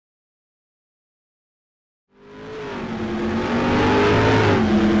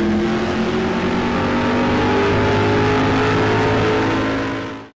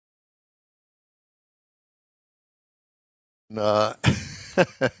Uh,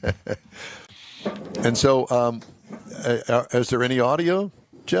 and so, is there any audio,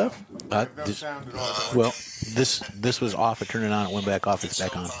 Jeff? No sound at all. Well, this was off. I turned it on. It went back off. It's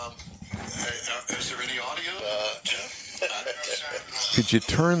back on. Is there any audio, Jeff? Could you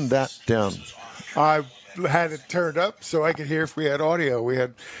turn that down? I had it turned up so I could hear if we had audio. We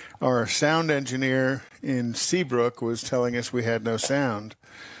had our sound engineer in Seabrook was telling us we had no sound.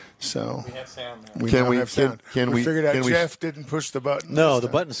 So we have sound now. We have sound. We figured out Jeff didn't push the button. No, the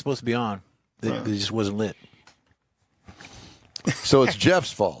button's supposed to be on. It just wasn't lit. So it's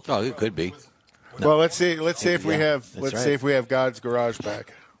Jeff's fault. Oh, it could be. No. Well, let's see if we have see if we have God's Garage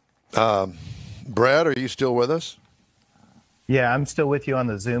back. Brad, are you still with us? Yeah, I'm still with you on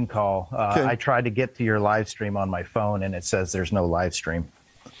the Zoom call. Okay. I tried to get to your live stream on my phone, and it says there's no live stream.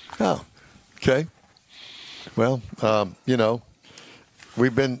 Oh, okay. Well,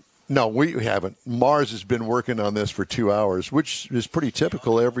 we haven't. Mars has been working on this for 2 hours, which is pretty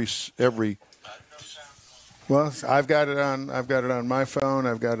typical every. Well, I've got it on my phone.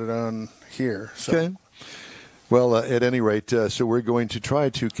 I've got it on here. So. Okay. Well, at any rate, so we're going to try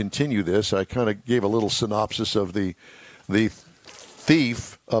to continue this. I kind of gave a little synopsis of the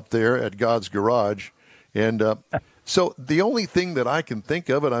thief up there at God's Garage. And so the only thing that I can think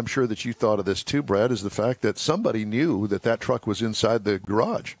of, and I'm sure that you thought of this too, Brad, is the fact that somebody knew that truck was inside the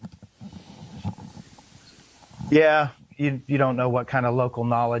garage. Yeah, you don't know what kind of local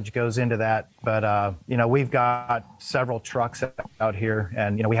knowledge goes into that. But, we've got several trucks out here,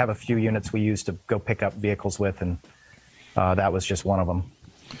 and, we have a few units we use to go pick up vehicles with, and that was just one of them.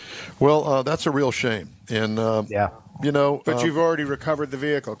 Well, that's a real shame. And, yeah. But you've already recovered the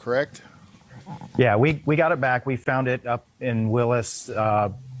vehicle, correct? Yeah, we got it back. We found it up in Willis,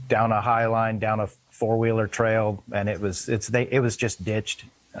 down a high line, down a four-wheeler trail, and it was just ditched.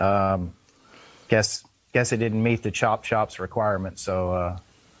 Guess it didn't meet the chop shop's requirements. So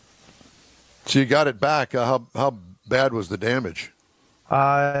you got it back. How bad was the damage?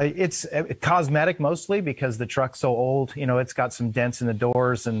 It's cosmetic mostly because the truck's so old. It's got some dents in the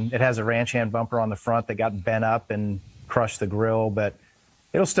doors, and it has a ranch hand bumper on the front that got bent up and crushed the grill, but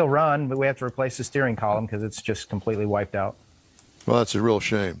it'll still run, but we have to replace the steering column because it's just completely wiped out. Well, that's a real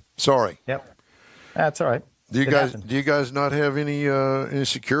shame. Sorry. Yep. That's all right. Do you guys not have any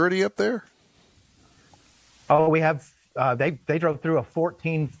security up there? Oh, we have. They drove through a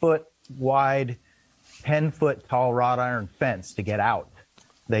 14-foot wide, 10-foot tall wrought iron fence to get out.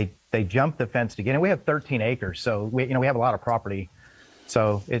 They jumped the fence to get in. We have 13 acres, so we have a lot of property.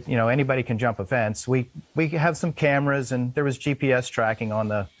 So anybody can jump a fence. We have some cameras, and there was GPS tracking on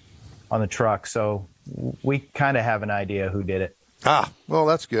the truck, so we kind of have an idea who did it. Well,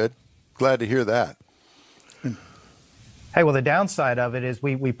 that's good. Glad to hear that. Hey, well, the downside of it is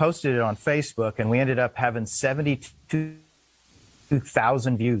we posted it on Facebook, and we ended up having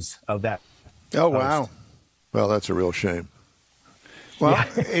 72,000 views of that. Oh, wow. Well, that's a real shame. Well, yeah.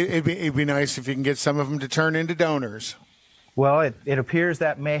 it'd be nice if you can get some of them to turn into donors. Well, it appears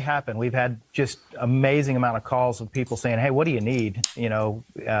that may happen. We've had just amazing amount of calls of people saying, "Hey, what do you need?"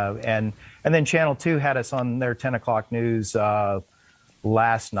 And then Channel 2 had us on their 10 o'clock news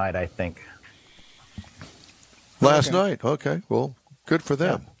last night, I think. Last night, okay. Well, good for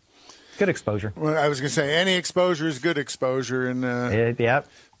them. Yeah. Good exposure. Well, I was going to say any exposure is good exposure, and yeah,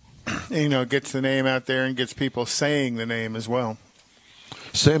 gets the name out there and gets people saying the name as well.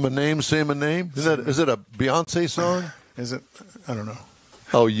 Say my name, say my name. Is it a Beyonce song? Is it? I don't know.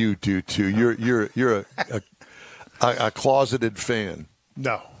 Oh, you do too. You're a closeted fan.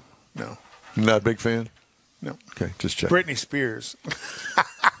 No. Not a big fan. No. Okay, just check. Britney Spears.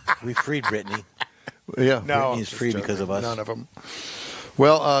 We freed Britney. Yeah. No, Britney's free because of us. None of them.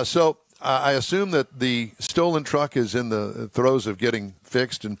 Well, so I assume that the stolen truck is in the throes of getting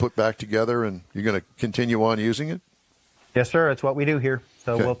fixed and put back together, and you're going to continue on using it? Yes, sir. It's what we do here.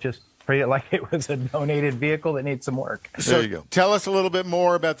 So Okay. We'll just treat it like it was a donated vehicle that needs some work. So there you go. Tell us a little bit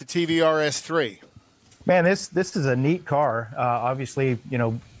more about the TVR S3. Man, this is a neat car. Obviously,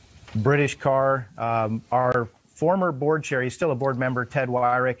 British car. Our former board chair, he's still a board member, Ted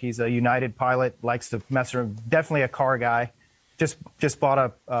Wyrick. He's a United pilot, likes to mess around. Definitely a car guy. Just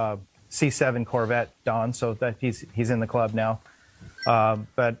bought a C7 Corvette, Don, so that he's in the club now.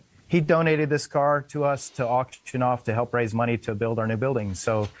 But he donated this car to us to auction off to help raise money to build our new building.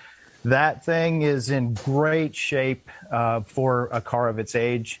 So that thing is in great shape for a car of its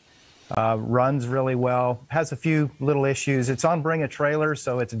age. Runs really well, has a few little issues. It's on Bring a Trailer,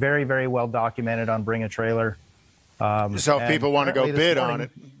 so it's very, very well documented on Bring a Trailer. So if people want to go bid on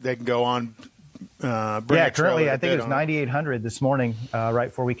it, they can go on Bring a Trailer. Currently, I think it was 9,800 this morning, right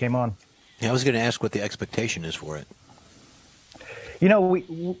before we came on. Yeah, I was going to ask what the expectation is for it. You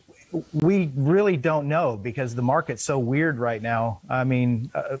know, we really don't know because the market's so weird right now. I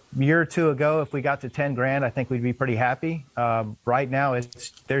mean, a year or two ago, if we got to 10 grand, I think we'd be pretty happy. Right now,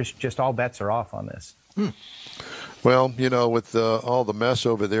 there's just all bets are off on this. Well, you know, with all the mess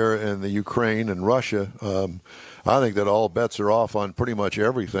over there in the Ukraine and Russia, I think that all bets are off on pretty much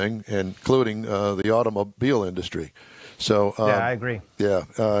everything, including the automobile industry. So Yeah, I agree. Yeah,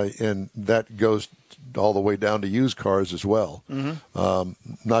 and that goes all the way down to used cars as well.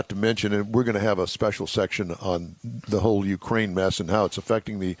 Not to mention, and we're going to have a special section on the whole Ukraine mess and how it's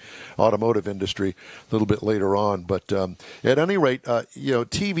affecting the automotive industry a little bit later on. But at any rate, you know,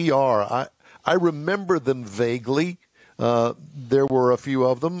 TVR, I remember them vaguely. There were a few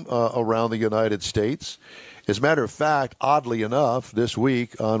of them around the United States. As a matter of fact, oddly enough, this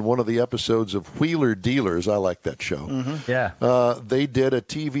week on one of the episodes of Wheeler Dealers, I like that show. Yeah. They did a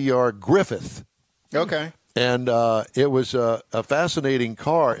TVR Griffith. Okay. And it was a fascinating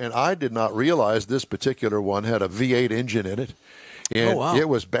car, and I did not realize this particular one had a V8 engine in it. And it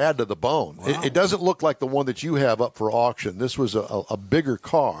was bad to the bone. Wow. It doesn't look like the one that you have up for auction. This was a bigger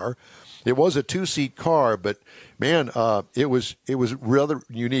car. It was a two-seat car, but man, it was rather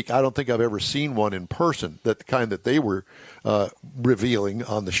unique. I don't think I've ever seen one in person, that the kind that they were revealing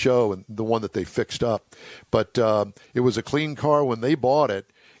on the show, and the one that they fixed up. But it was a clean car when they bought it,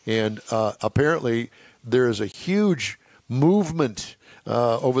 and apparently there is a huge movement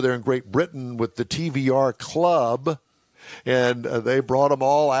over there in Great Britain with the TVR Club. And they brought them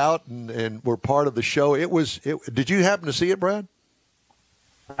all out and were part of the show. Did you happen to see it, Brad?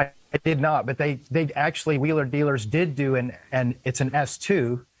 I did not, but they actually, Wheeler Dealers did do and it's an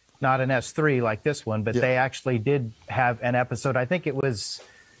S2, not an S3 like this one, but they actually did have an episode. I think it was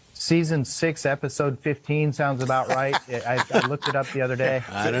season 6, episode 15 sounds about right. I looked it up the other day.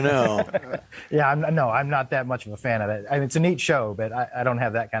 I don't know. Yeah, I'm not that much of a fan of it. I mean, it's a neat show, but I don't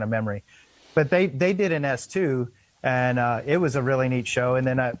have that kind of memory. But they did an S2, and it was a really neat show. And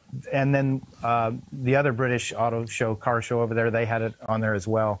then the other British auto show, car show over there, they had it on there as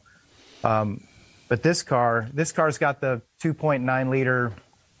well. But this car's got the 2.9 liter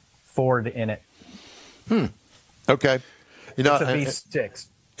Ford in it. Okay. You know, It's a V6.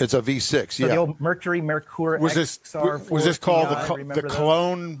 It's a V6, So the old Mercury Was this called the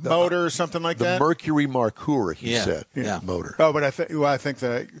Cologne motor or something like that? The Mercury Mercure, he said, motor. Oh, but I think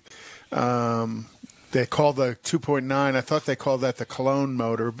that they called the 2.9. I thought they called that the Cologne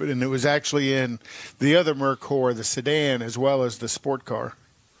motor, and it was actually in the other Mercure, the sedan, as well as the sport car.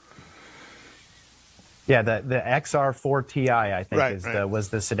 Yeah, the XR4 Ti, I think, was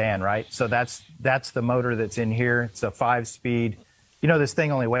the sedan, right? So that's the motor that's in here. It's a 5-speed. You know, this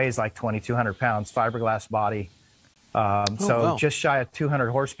thing only weighs like 2,200 pounds, fiberglass body. Just shy of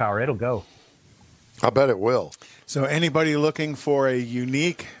 200 horsepower, it'll go. I bet it will. So anybody looking for a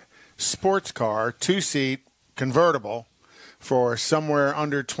unique sports car, 2-seat, convertible, for somewhere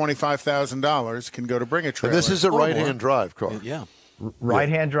under $25,000 can go to Bring a Trailer. And this is a right-hand drive car. Yeah.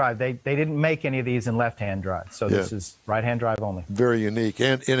 Right-hand drive. They didn't make any of these in left-hand drive, so this is right-hand drive only. Very unique,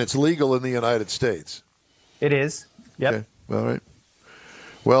 and it's legal in the United States. It is. Yep. Okay. All right.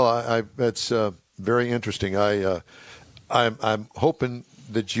 Well, that's very interesting. I'm hoping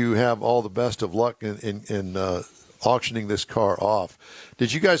that you have all the best of luck in auctioning this car off.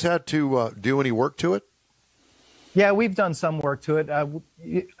 Did you guys have to do any work to it? Yeah, we've done some work to it.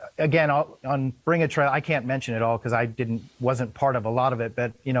 Again, on Bring a Trailer, I can't mention it all because I wasn't part of a lot of it.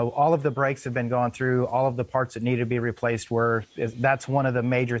 But you know, all of the brakes have been gone through. All of the parts that needed to be replaced that's one of the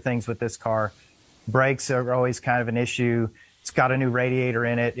major things with this car. Brakes are always kind of an issue. It's got a new radiator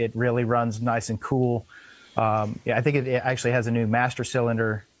in it. It really runs nice and cool. I think it actually has a new master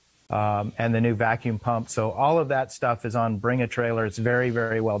cylinder and the new vacuum pump. So all of that stuff is on Bring a Trailer. It's very,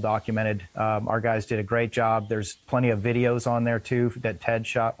 very well documented. Our guys did a great job. There's plenty of videos on there too that Ted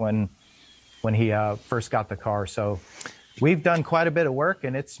shot when he first got the car. So we've done quite a bit of work,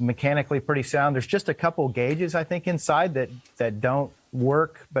 and it's mechanically pretty sound. There's just a couple gauges, I think, inside that don't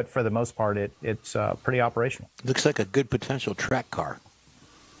work, but for the most part, it's pretty operational. Looks like a good potential track car.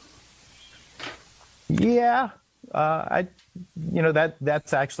 Yeah,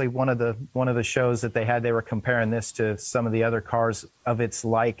 that's actually one of the shows that they had. They were comparing this to some of the other cars of its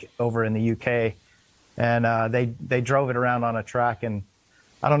like over in the UK, and they drove it around on a track. And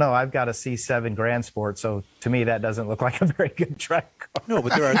I don't know, I've got a C7 Grand Sport, so to me that doesn't look like a very good track car. No,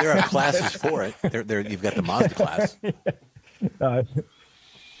 but there are classes for it. You've got the Mazda class.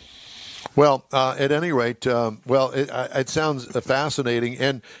 Well, at any rate, it sounds fascinating,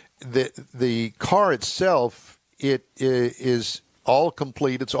 and the car itself, it is all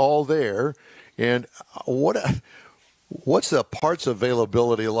complete. It's all there, and what What's the parts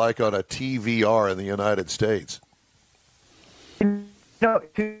availability like on a TVR in the United States?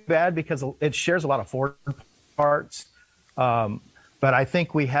 Too bad because it shares a lot of Ford parts. But I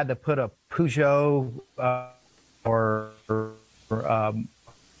think we had to put a Peugeot or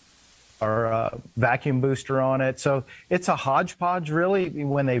vacuum booster on it. So it's a hodgepodge, really,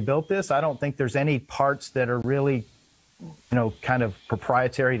 when they built this. I don't think there's any parts that are really, kind of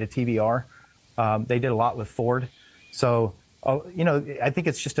proprietary to TVR. They did a lot with Ford. So, I think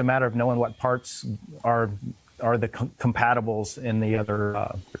it's just a matter of knowing what parts are the compatibles in the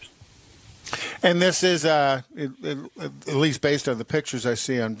other. And this is, at least based on the pictures I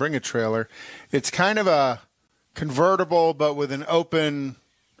see on Bring a Trailer, it's kind of a convertible, but with an open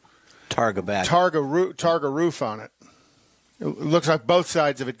Targa roof on it. It looks like both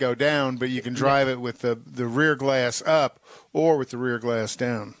sides of it go down, but you can drive it with the rear glass up or with the rear glass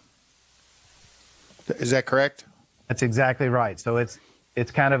down. Is that correct? That's exactly right. So it's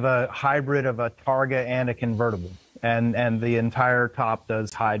kind of a hybrid of a Targa and a convertible, and the entire top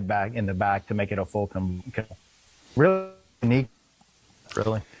does hide back in the back to make it a full convertible. Really unique,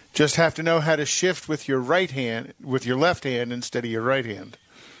 really. Just have to know how to shift with your right hand, with your left hand instead of your right hand.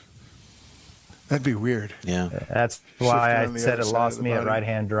 That'd be weird. Yeah. That's why I said it lost me at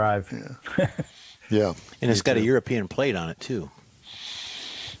right-hand drive. Yeah. Yeah. And it's got a European plate on it, too.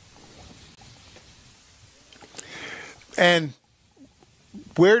 And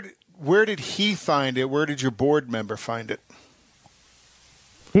where did he find it? Where did your board member find it?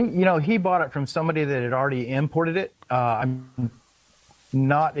 He bought it from somebody that had already imported it. I'm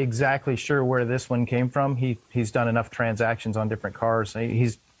not exactly sure where this one came from. He's done enough transactions on different cars.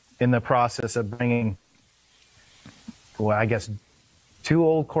 He's in the process of bringing, I guess, 2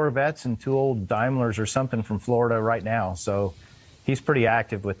 old Corvettes and 2 old Daimlers or something from Florida right now. So he's pretty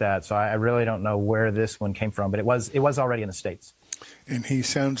active with that. So I really don't know where this one came from, but it was already in the States. And he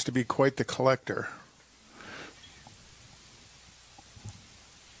sounds to be quite the collector.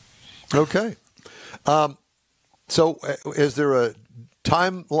 Okay. So is there a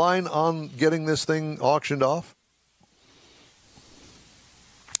timeline on getting this thing auctioned off?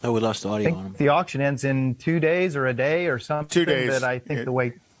 Oh, we lost the I audio on him. think the auction ends in 2 days or a day or something. 2 days. That I think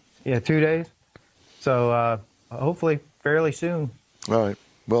 2 days. So hopefully fairly soon. All right.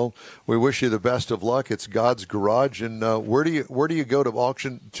 Well, we wish you the best of luck. It's God's Garage, and where do you go to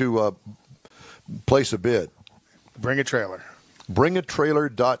auction to place a bid? Bring a Trailer.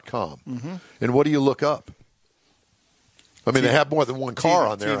 Bringatrailer.com. Mm-hmm. And what do you look up? I mean, they have more than one car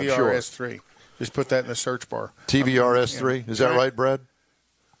on there, TVR I'm sure. S3. Just put that in the search bar. TVR S3. Is that right, Brad?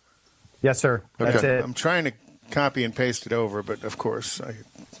 Yes, sir. That's Okay. it. I'm trying to copy and paste it over, but of course I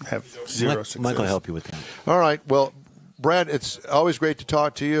have zero success. Mike will help you with that. All right. Well, Brad, it's always great to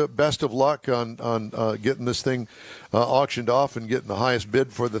talk to you. Best of luck on getting this thing auctioned off and getting the highest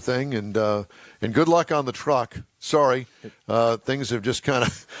bid for the thing, and good luck on the truck. Sorry, things have just kind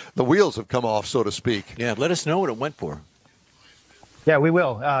of the wheels have come off, so to speak. Yeah, let us know what it went for. Yeah, we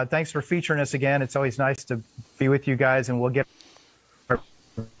will. Thanks for featuring us again. It's always nice to be with you guys, and we'll get our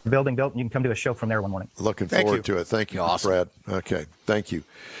building built, and you can come to a show from there one morning. Looking forward to it. Thank you, Awesome. Brad. Okay, thank you.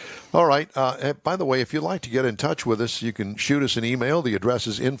 All right. And by the way, if you'd like to get in touch with us, you can shoot us an email. The address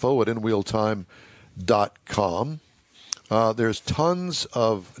is info@inwheeltime.com. There's tons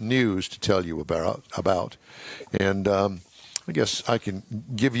of news to tell you about. And I guess I can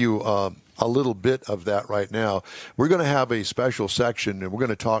give you a little bit of that right now. We're going to have a special section, and we're going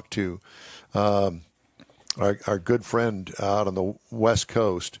to talk to our good friend out on the West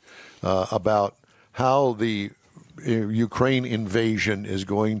Coast about how the Ukraine invasion is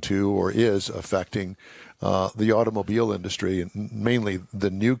going to or is affecting the automobile industry and mainly the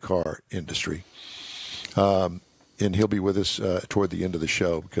new car industry. And he'll be with us toward the end of the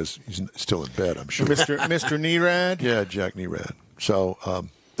show because he's still in bed, I'm sure. Mr. Nerad? Yeah, Jack Nerad. So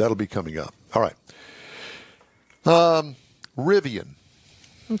that'll be coming up. All right. Rivian.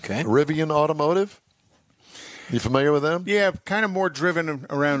 Okay. Rivian Automotive. You familiar with them? Yeah, kind of more driven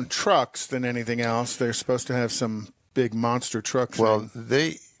around trucks than anything else. They're supposed to have some big monster truck thing. Well,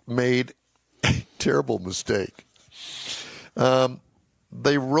 they made a terrible mistake.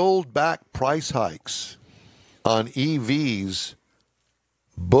 They rolled back price hikes on EVs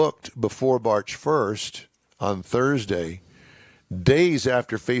booked before March 1st on Thursday, days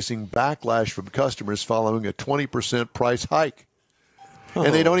after facing backlash from customers following a 20% price hike. Oh.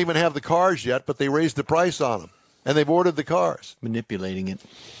 And they don't even have the cars yet, but they raised the price on them. And they've ordered the cars. Manipulating it.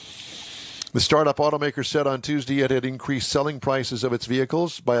 The startup automaker said on Tuesday it had increased selling prices of its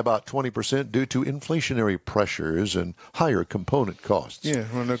vehicles by about 20% due to inflationary pressures and higher component costs. Yeah,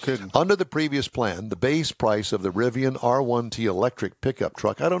 well, no kidding. Under the previous plan, the base price of the Rivian R1T electric pickup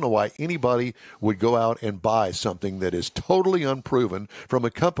truck, I don't know why anybody would go out and buy something that is totally unproven from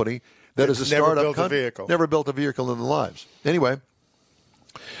a company that is a startup. Never built a vehicle. Never built a vehicle in their lives. Anyway,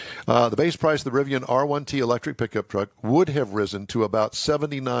 the base price of the Rivian R1T electric pickup truck would have risen to about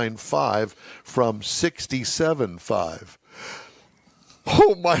 $79,500 from $67,500.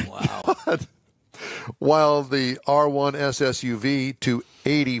 Oh, my God. While the R1S SUV to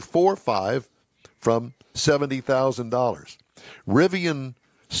 $84,500 from $70,000. Rivian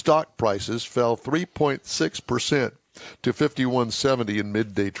stock prices fell 3.6% to $51.70 in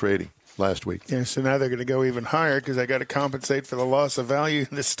midday trading last week. Yeah, so now they're going to go even higher because they got to compensate for the loss of value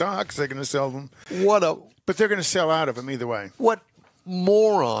in the stocks. They're going to sell them. But they're going to sell out of them either way. What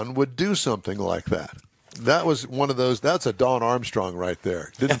moron would do something like that? That was one of those. That's a Don Armstrong right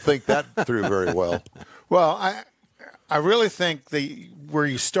there. Didn't think that through very well. Well, I really think where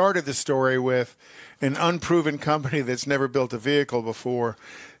you started the story with an unproven company that's never built a vehicle before,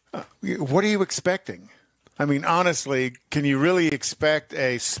 what are you expecting? I mean, honestly, can you really expect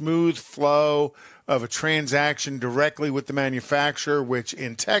a smooth flow of a transaction directly with the manufacturer, which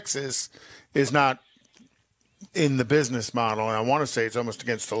in Texas is not in the business model? And I want to say it's almost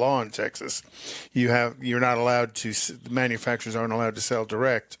against the law in Texas. You're not allowed to, the manufacturers aren't allowed to sell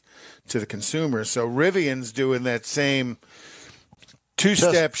direct to the consumer. So Rivian's doing that same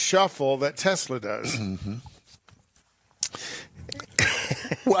two-step shuffle that Tesla does. Mm-hmm.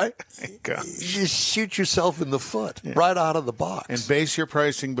 What? You shoot yourself in the foot right out of the box. And base your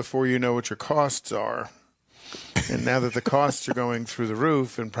pricing before you know what your costs are. And now that the costs are going through the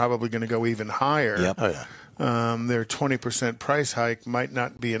roof and probably going to go even higher, their 20% price hike might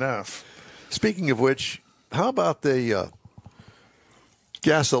not be enough. Speaking of which, how about the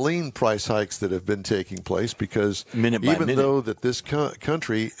gasoline price hikes that have been taking place? Because even though that this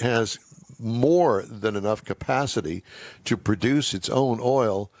country has more than enough capacity to produce its own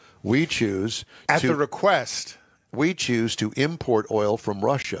oil, we choose the request. We choose to import oil from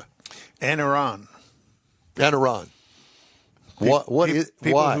Russia and Iran. What is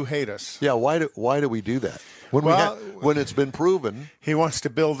people why? Who hate us? Yeah, why do we do that? When it's been proven, he wants to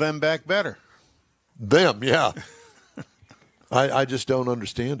build them back better. Them, yeah. I just don't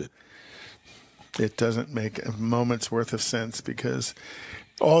understand it. It doesn't make a moment's worth of sense because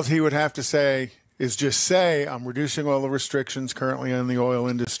all he would have to say is just say, I'm reducing all the restrictions currently on the oil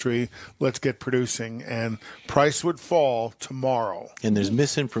industry. Let's get producing. And price would fall tomorrow. And there's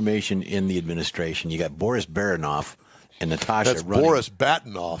misinformation in the administration. You got Boris Baranov and Natasha That's running Boris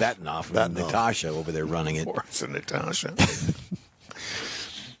Batinov. Batinov and Natasha over there running it. Boris and Natasha.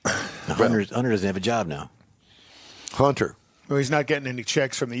 Hunter doesn't have a job now. Hunter. Well, he's not getting any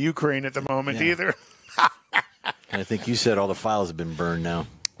checks from the Ukraine at the moment either. And I think you said all the files have been burned now.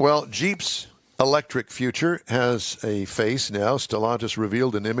 Well, Jeep's electric future has a face now. Stellantis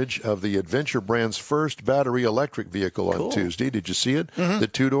revealed an image of the Adventure brand's first battery electric vehicle on Tuesday. Did you see it? Mm-hmm. The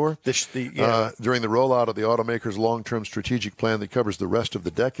two-door? During the rollout of the automaker's long-term strategic plan that covers the rest of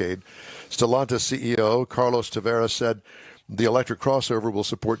the decade, Stellantis CEO Carlos Tavares said the electric crossover will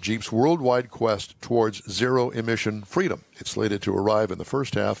support Jeep's worldwide quest towards zero-emission freedom. It's slated to arrive in the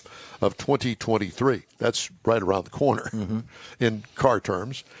first half of 2023. That's right around the corner in car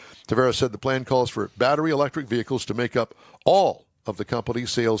terms. Tavares said the plan calls for battery electric vehicles to make up all of the company's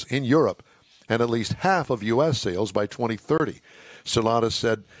sales in Europe and at least half of U.S. sales by 2030. Stellantis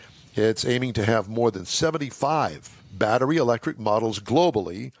said it's aiming to have more than 75 battery electric models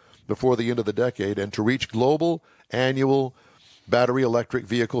globally before the end of the decade and to reach global annual battery electric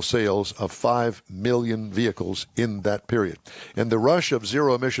vehicle sales of 5 million vehicles in that period. And the rush of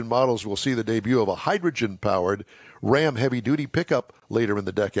zero-emission models will see the debut of a hydrogen-powered Ram heavy-duty pickup later in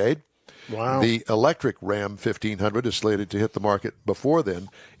the decade. Wow. The electric Ram 1500 is slated to hit the market before then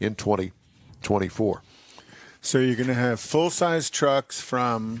in 2024. So you're going to have full-size trucks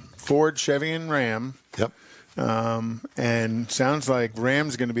from Ford, Chevy, and Ram. Yep. And sounds like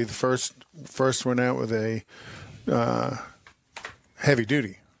Ram's going to be the first one out with a heavy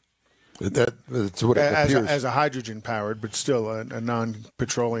duty. That's what it appears. As a hydrogen powered, but still a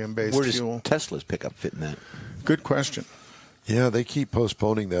non-petroleum based fuel. Where does Tesla's pickup fit in that? Good question. Yeah, they keep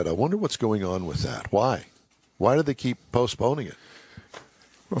postponing that. I wonder what's going on with that. Why? Why do they keep postponing it?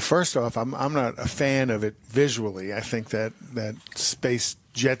 Well, first off, I'm not a fan of it visually. I think that space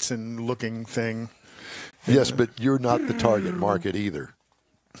Jetson looking thing. Yes, but you're not the target market either.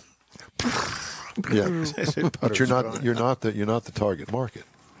 Yeah, but you're not the target market.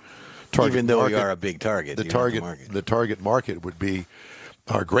 Even though we market- are a big target. the you're not target market would be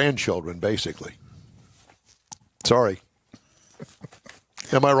our grandchildren, basically. Sorry.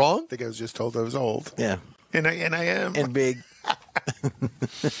 Am I wrong? I think I was just told I was old. Yeah. And I am. And big.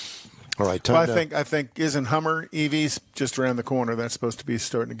 All right. Time Well, now. I think isn't Hummer EVs just around the corner? That's supposed to be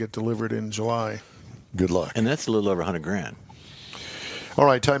starting to get delivered in July. Good luck. And that's a little over $100,000. All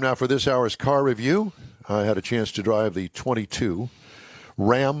right. Time now for this hour's car review. I had a chance to drive the 22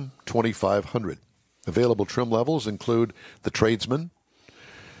 Ram 2500. Available trim levels include the Tradesman,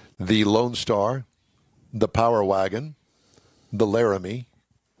 the Lone Star, the Power Wagon, the Laramie,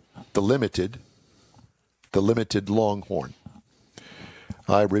 the Limited Longhorn.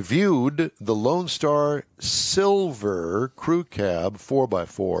 I reviewed the Lone Star Silver Crew Cab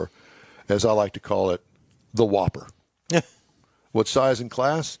 4x4, as I like to call it, the Whopper. What size and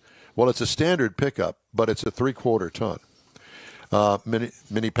class? Well, it's a standard pickup, but it's a 3/4 ton.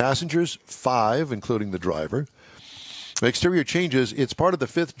 Many passengers, 5, including the driver. Exterior changes, it's part of the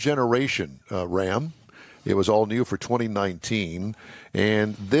 5th generation Ram. It was all new for 2019,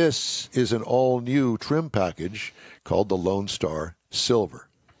 and this is an all-new trim package called the Lone Star Silver.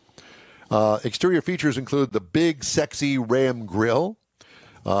 Exterior features include the big, sexy Ram grille,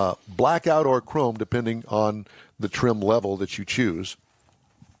 blackout or chrome, depending on the trim level that you choose.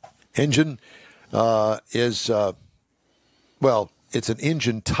 Engine is, it's an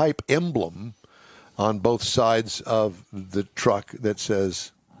engine type emblem on both sides of the truck that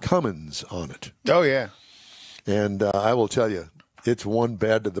says Cummins on it. Oh, yeah. And I will tell you, it's one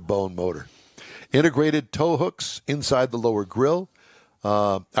bad to the bone motor. Integrated tow hooks inside the lower grille.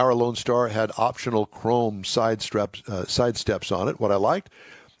 Our Lone Star had optional chrome side steps on it. What I liked,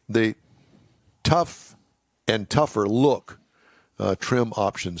 the tough and tougher look trim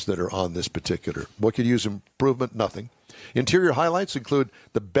options that are on this particular. What could use improvement? Nothing. Interior highlights include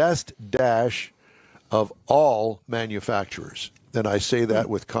the best dash of all manufacturers. And I say that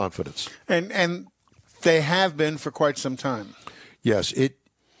with confidence. And they have been for quite some time. Yes, it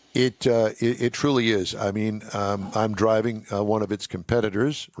truly is. I mean, I'm driving one of its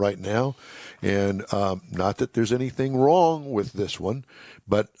competitors right now, and not that there's anything wrong with this one,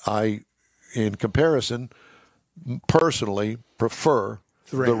 but I, in comparison, personally prefer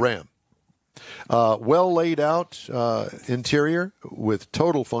the Ram. Well laid out interior with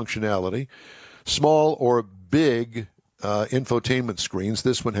total functionality, small or big infotainment screens.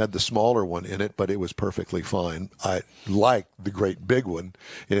 This one had the smaller one in it, but it was perfectly fine. I like the great big one,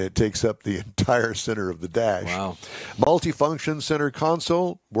 and it takes up the entire center of the dash. Wow. Multifunction center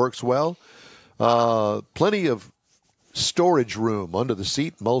console works well. Plenty of storage room under the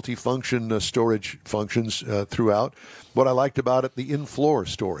seat, multifunction storage functions throughout. What I liked about it, the in-floor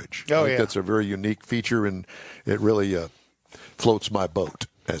storage. Oh, I think yeah. that's a very unique feature, and it really floats my boat,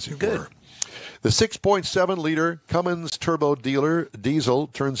 as it were. The 6.7-liter Cummins turbo diesel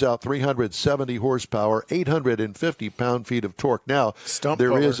turns out 370 horsepower, 850 pound-feet of torque. Now,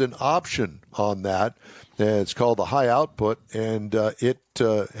 there is an option on that. It's called the high output, and it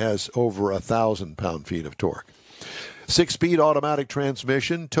has over 1,000 pound-feet of torque. 6-speed automatic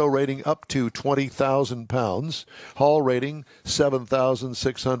transmission, tow rating up to 20,000 pounds, haul rating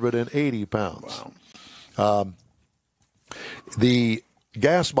 7,680 pounds. Wow. The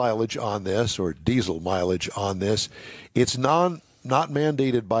gas mileage on this, or diesel mileage on this, it's not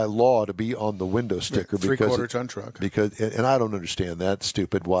mandated by law to be on the window sticker. Three-quarter ton truck. And I don't understand that.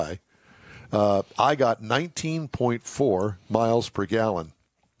 Stupid. Why? I got 19.4 miles per gallon.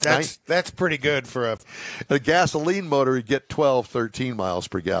 That's pretty good for a gasoline motor. You get 12, 13 miles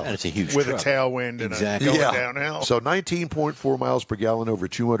per gallon. That's a huge with truck. a tailwind and Exactly. going downhill. So 19.4 miles per gallon over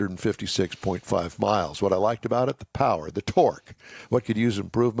 256.5 miles. What I liked about it, the power, the torque. What could use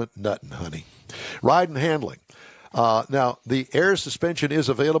improvement? Nothing, honey. Ride and handling. Now, the air suspension is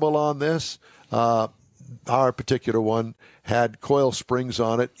available on this. Our particular one had coil springs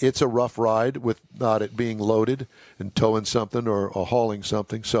on it. It's a rough ride without it being loaded and towing something or hauling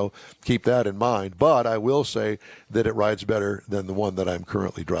something, so keep that in mind. But I will say that it rides better than the one that I'm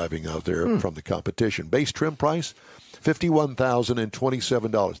currently driving out there from the competition. Base trim price,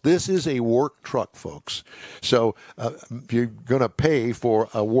 $51,027. This is a work truck, folks. So you're going to pay for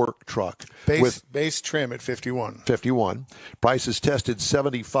a work truck. Base trim at 51. Price is tested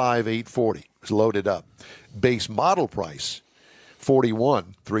 $75,840. It's loaded up. Base model price,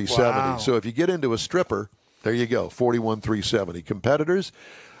 $41,370. Wow. So if you get into a stripper, there you go, $41,370. Competitors,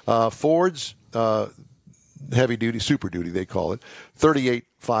 Ford's heavy duty, super duty they call it,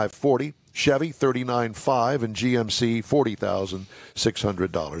 $38,540. Chevy $39,500 and GMC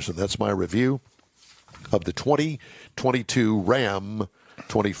 $40,600. And that's my review of the 2022 Ram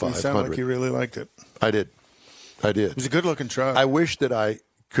 2500. You sound like you really liked it. I did. It was a good-looking truck. I wish that I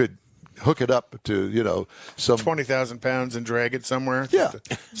could hook it up to, some 20,000 pounds and drag it somewhere. Yeah.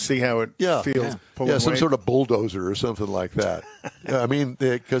 To see how it feels. Yeah, some sort of bulldozer or something like that. I mean,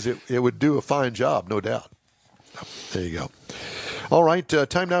 because it would do a fine job, no doubt. There you go. All right,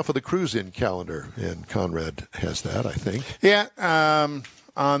 time now for the cruise-in calendar, and Conrad has that, I think. Yeah,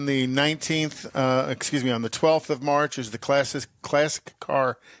 on the 19th, on the 12th of March is the Classic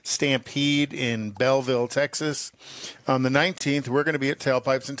Car Stampede in Belleville, Texas. On the 19th, we're going to be at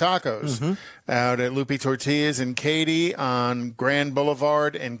Tailpipes and Tacos out at Lupi Tortillas in Katy on Grand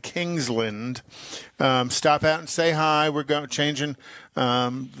Boulevard and Kingsland. Stop out and say hi. We're changing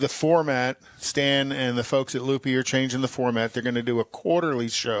the format. Stan and the folks at Lupi are changing the format. They're going to do a quarterly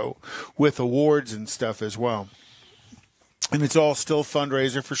show with awards and stuff as well. And it's all still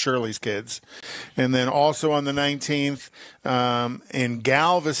fundraiser for Shirley's kids. And then also on the 19th in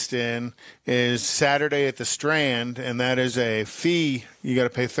Galveston is Saturday at the Strand, and that is a fee. You got to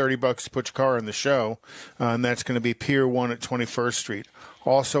pay $30 to put your car in the show, and that's going to be Pier 1 at 21st Street.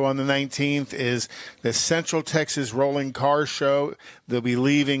 Also on the 19th is the Central Texas Rolling Car Show. They'll be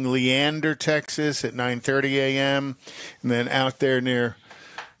leaving Leander, Texas at 9:30 a.m. And then out there near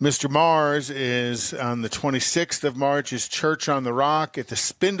Mr. Mars is on the 26th of March is Church on the Rock at the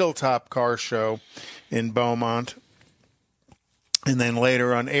Spindletop Car Show in Beaumont. And then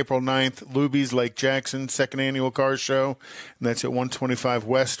later on April 9th, Luby's Lake Jackson second annual car show. And that's at 125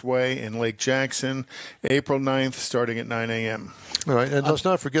 Westway in Lake Jackson. April 9th starting at 9 a.m. All right, and let's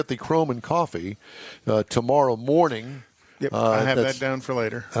not forget the Chrome and Coffee tomorrow morning. Yep, I have that down for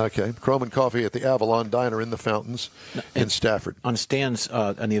later. Okay, Chrome and Coffee at the Avalon Diner in the Fountains in Stafford. On Stan's,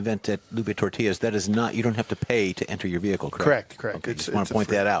 on the event at Lupe Tortillas, that is not, you don't have to pay to enter your vehicle, correct? Correct. Okay, just want to point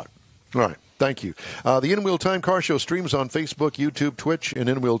that out. All right. Thank you. The In Wheel Time Car Show streams on Facebook, YouTube, Twitch, and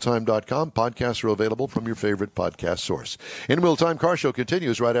InWheelTime.com. Podcasts are available from your favorite podcast source. In Wheel Time Car Show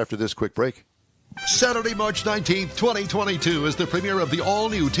continues right after this quick break. Saturday, March 19th, 2022 is the premiere of the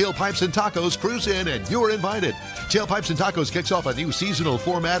all-new Tailpipes and Tacos Cruise In, and you're invited. Tailpipes and Tacos kicks off a new seasonal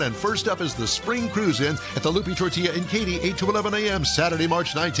format, and first up is the Spring Cruise In at the Lupi Tortilla in Katy, 8 to 11 a.m., Saturday,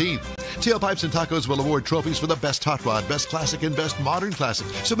 March 19th. Tailpipes and Tacos will award trophies for the best hot rod, best classic, and best modern classic,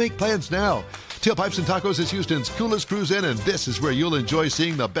 so make plans now. Tailpipes and Tacos is Houston's coolest cruise in, and this is where you'll enjoy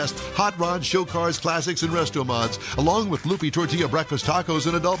seeing the best hot rods, show cars, classics, and resto mods, along with Lupi Tortilla breakfast tacos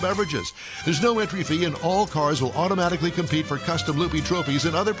and adult beverages. There's no entry fee, and all cars will automatically compete for custom Lupi trophies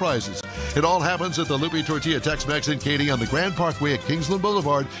and other prizes. It all happens at the Lupi Tortilla Tex-Mex in Katy on the Grand Parkway at Kingsland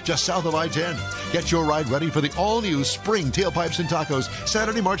Boulevard, just south of I-10. Get your ride ready for the all-new Spring Tailpipes and Tacos,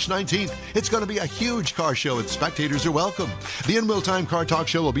 Saturday, March 19th. It's going to be a huge car show, and spectators are welcome. The In Wheel Time Car Talk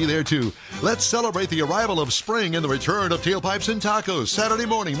Show will be there, too. Let's celebrate the arrival of spring and the return of Tailpipes and Tacos, Saturday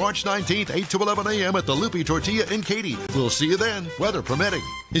morning, March 19th, 8 to 11 a.m. at the Lupi Tortilla in Katy. We'll see you then, weather permitting.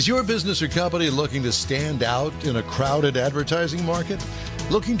 Is your business or company looking to stand out in a crowded advertising market?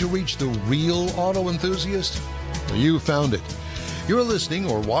 Looking to reach the real auto enthusiast? Well, you found it. You're listening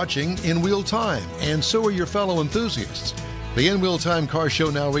or watching In Wheel Time, and so are your fellow enthusiasts. The In Wheel Time Car Show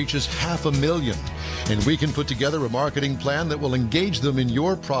now reaches 500,000, and we can put together a marketing plan that will engage them in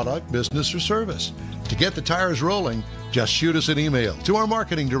your product, business, or service. To get the tires rolling, just shoot us an email to our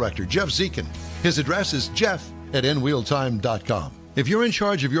marketing director, Jeff Zekin. His address is jeff@inwheeltime.com. If you're in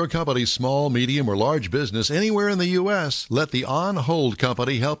charge of your company's small, medium, or large business anywhere in the U.S., let the On Hold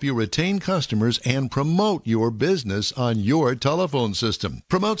Company help you retain customers and promote your business on your telephone system.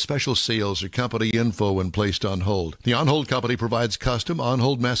 Promote special sales or company info when placed on hold. The On Hold Company provides custom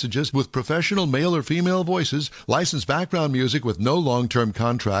on-hold messages with professional male or female voices, licensed background music with no long-term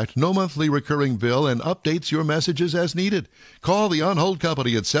contract, no monthly recurring bill, and updates your messages as needed. Call the On Hold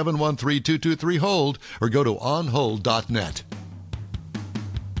Company at 713-223-HOLD or go to onhold.net.